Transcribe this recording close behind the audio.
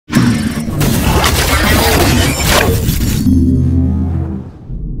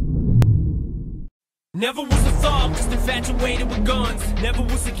Never was a thug, just infatuated with guns. Never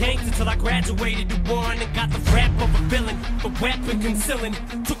was a gangster till I graduated to one and got the rap of a villain, the weapon concealing.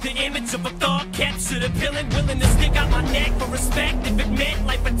 Took the image of a thug, captured a villain, willing to stick out my neck for respect if it meant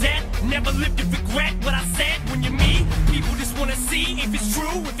life or death. Never lived to regret what I said. When you're me, people just wanna see if it's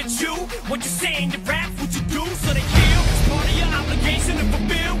true, if it's you. What you're saying, your rap, what you do, so they feel it's part of your obligation to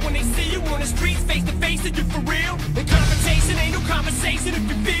fulfill. When they see you on the streets, face to face, and you're for real. The confrontation ain't no conversation if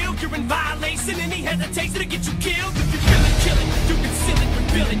you feel you're in violation. Any hesitation to get you killed. If you feel it, kill it. You conceal it,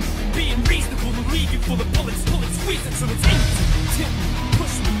 reveal it. Being reasonable to leave you full of bullets. Pull it, squeeze it till it's empty. Tempt me,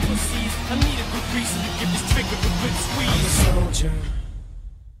 push me, pussies. I need a good reason to give this trigger a good squeeze. I'm a soldier.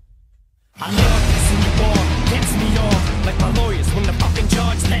 I love pissing you off, gets me off. Like my lawyers when the fucking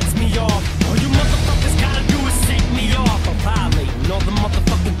judge lets me off. All you motherfuckers gotta do is set me off. I'm violating all the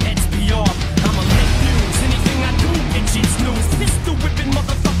motherfucking pets be off. I'ma let news, anything I do get shit's news. Pistol whipping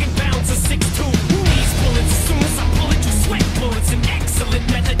motherfucking bouncer 6'2". These bullets, as soon as I pull it, you sweat bullets. An excellent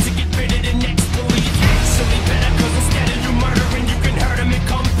method to get rid of the next bully. It's actually better, cause instead of you murdering, you can hurt him and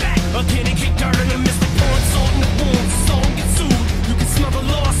come back again and kick dirt in him. Mr. Pouring salt in the wound, the song gets sued. You can smell the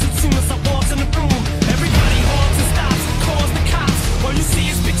loss as soon as I walk in the room. Everybody halts and stops and calls the cops. All you see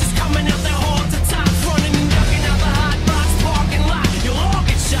is bitches coming out their hard to tops, running and ducking out the hot box parking lot. You'll all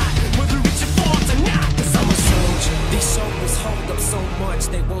get shot, whether it's your fault or not. Cause I'm a soldier. These shoulders hold up so much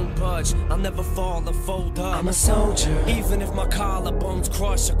they won't budge. I'll never fall or fold up. I'm a soldier. Even if my collarbones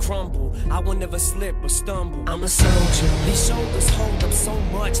crush or crumble, I will never slip or stumble. I'm a soldier. These shoulders hold up so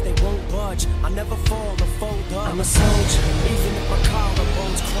much they won't budge. I'll never fall or fold up. I'm a soldier. Even if my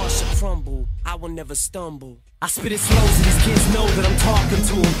collarbones crush or crumble, I will never stumble. I spit it slow so these kids know that I'm talking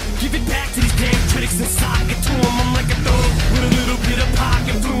to them. Give it back to these damn critics and sock it to them. I'm like a thug with a little bit of pop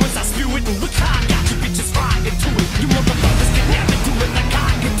influence. I spew it and look how I got you bitches rocking to it. You motherfuckers can never do it like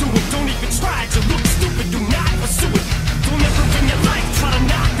I can do it. Don't even try it, you look stupid, do not pursue it. Don't ever in your life try to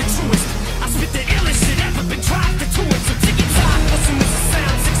knock the truest. I spit the illest shit ever been dropped into it. So ticky-tock, listen to the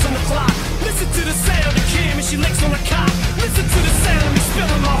sound, 6 on the clock. Listen to the sound of Kim and she licks on the cop. Listen to the sound of me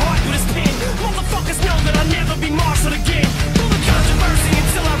spilling my heart with his pen. Motherfuckers know that I'll never be marshaled again. Full of controversy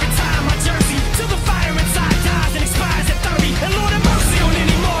until I retire my jersey. Till the fire inside dies and expires at 30. And Lord have mercy on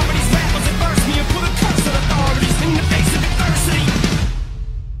any more of these rappers adverse me and put a curse on authorities in the face of adversity.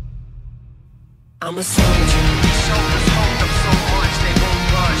 I'm a soldier. These shoulders hold up so much they won't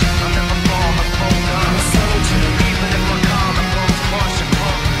budge. I'll never fall or fold up. I'm a soldier. Even if my collarbones crush or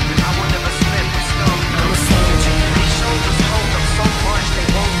crumble, I will never slip or stumble. I'm a soldier. These shoulders hold up so much they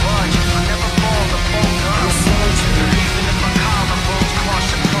won't budge. I'll never fall or fold up. I'm a soldier. Even if my collarbones crush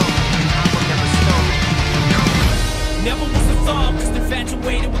or crumble, I will never stumble. Never was a thug, just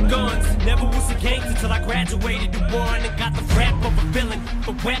infatuated with guns. Never was a gangster till I graduated to one and got the rap of a villain,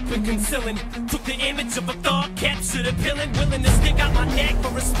 the weapon concealing. Took the image of a thug, captured a villain, willing to stick out my neck for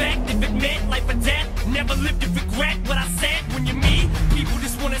respect if it meant life or death. Never lived to regret what I said. When you're me, people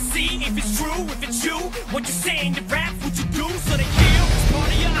just wanna see if it's true, if it's you. What you're saying, your rap, what you do, so they feel it's part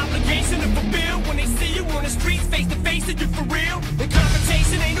of your obligation to fulfill. When they see you on the streets, face to face, and you're for real. The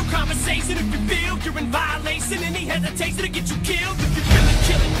confrontation ain't no conversation if you feel you're in violation. Any hesitation to get you killed. If you feel it,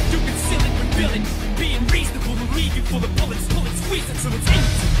 kill it. You conceal it, reveal it. Being reasonable to leave you full of bullets. Pull it, squeeze it till it's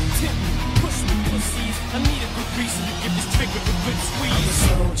empty. Tempt me, push me, pussies. I need a good reason to give this trigger a good squeeze. I'm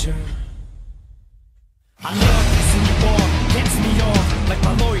a soldier. I love pissing you off, gets me off. Like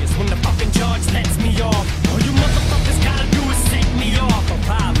my lawyers when the fucking judge lets me off. All you motherfuckers gotta do is set me off. I'm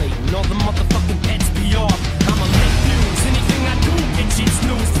violating all the motherfucking pets be off. I'ma let news, anything I do get shit's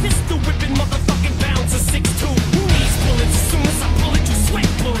news. Pistol whipping motherfucking bouncer 6'2". These bullets, as soon as I pull it, you sweat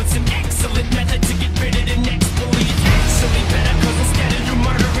bullets. An excellent method to get rid of the next bully. It's actually better, cause instead of you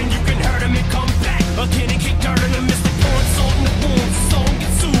murdering, you can hurt him and come back again and kick dirt in him. Mr. Pouring salt in the wound, the song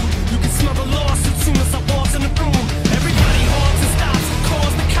gets sued. You can smell the loss as soon as I walk in the room. Everybody halts and stops and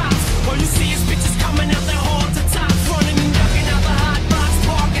calls the cops. All you see is bitches coming out their hard to tops, running and ducking out the hot box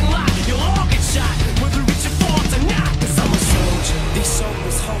parking lot. You'll all get shot, whether it's your fault or not. Cause I'm a soldier. These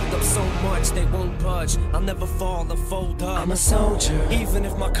shoulders hold up so much they won't budge. I'll never fall or fold up. I'm a soldier. Even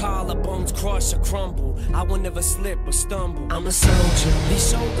if my collarbones crush or crumble, I will never slip or stumble. I'm a soldier. These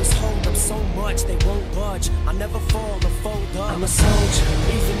shoulders hold up so much they won't budge. I'll never fall or fold up. I'm a soldier.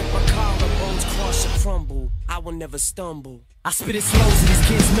 Even if my collarbones crush or crumble, I will never stumble. I spit it slow so these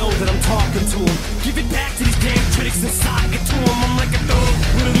kids know that I'm talking to them. Give it back to these damn critics and sock it to them. I'm like a thug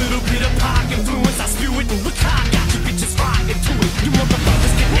with a little bit of pop influence. I spew it and look how I got you bitches rocking to it. You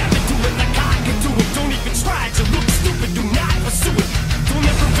motherfuckers can never do it like I can do it. Don't even try it, you look stupid, do not pursue it. Don't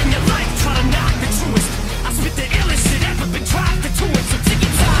ever in your life try to knock the truest. I spit the illest shit ever been dropped into it. So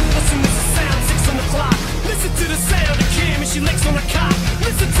ticky-tock, listen to the sound, 6 on the clock.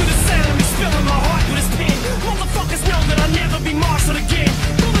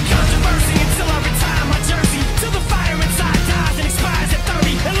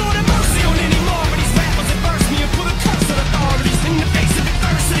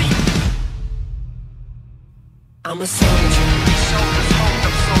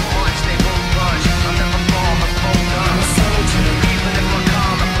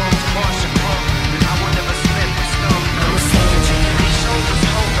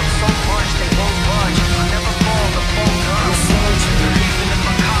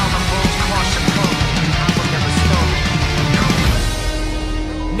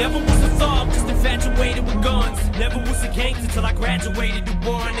 gangster till I graduated to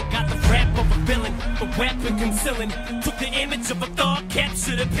one and got the rap of a villain, the weapon concealing. Took the image of a thought,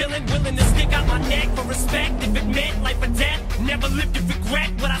 captured a villain, willing to stick out my neck for respect if it meant life or death. Never lived to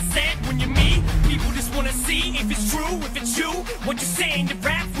regret what I said. When you're me, people just wanna see if it's true, if it's you. What you say in your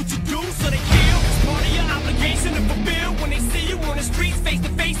rap, what you do, so they feel it's part of your obligation to fulfill. When they see you on the streets, face to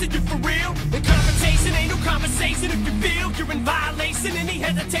face, and you're for real. The confrontation ain't no conversation if you feel you're in violation. Any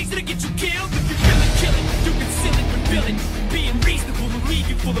hesitation to get you killed. If you feel it, kill it. You can seal it, but feel it. Being reasonable will leave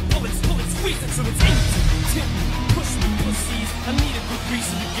you full of bullets. Pull it, squeeze it till it's empty. Tip me, push me, pussies. I need a good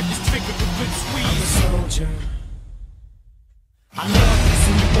reason to give this trigger a good squeeze. I'm a soldier. I love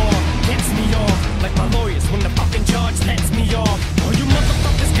pissing you off, gets me off. Like my lawyers when the fucking judge lets me off. All you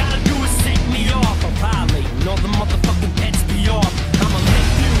motherfuckers gotta do is set me off. I'm violating all the motherfucking pets be off. I'm a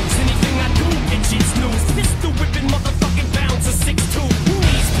late news, anything I do get shit snooze. Pistol whipping motherfucking bouncer 6'2".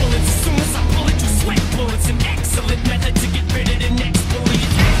 These bullets, as soon as I pull it, you sweat bullets. An excellent method to get rid of the next bully.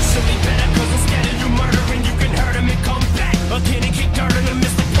 It's actually better, cause instead of you murdering, you can hurt him and come back again and kick dirt in the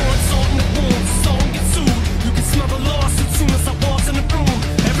midst of pouring salt in the wound. The song gets sued. You can smell the lawsuit soon as I walk in the room.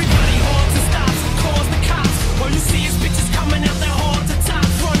 Everybody halts and stops and calls the cops. All you see is bitches coming out their hall to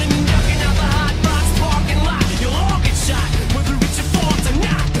tops, running and ducking out the hot box parking lot. You'll all get shot, whether it's your fault or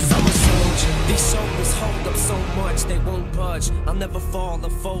not. Cause I'm a soldier. These shoulders hold up so much they won't budge. I'll never fall or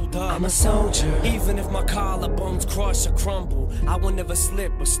fold up. I'm a soldier. Even if my collarbones crush or crumble, I will never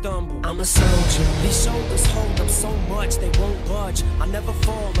slip or stumble. I'm a soldier. These shoulders hold up so much they won't budge. I'll never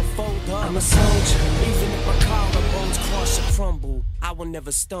fall or fold up. I'm a soldier. Even if my collarbones crush or crumble, I will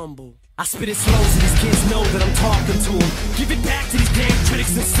never stumble. I spit it slow so these kids know that I'm talking to them. Give it back to these damn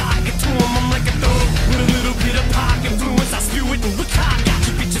critics and sock it to them. I'm like a thug with a little bit of pop influence. I spew it and look cocky.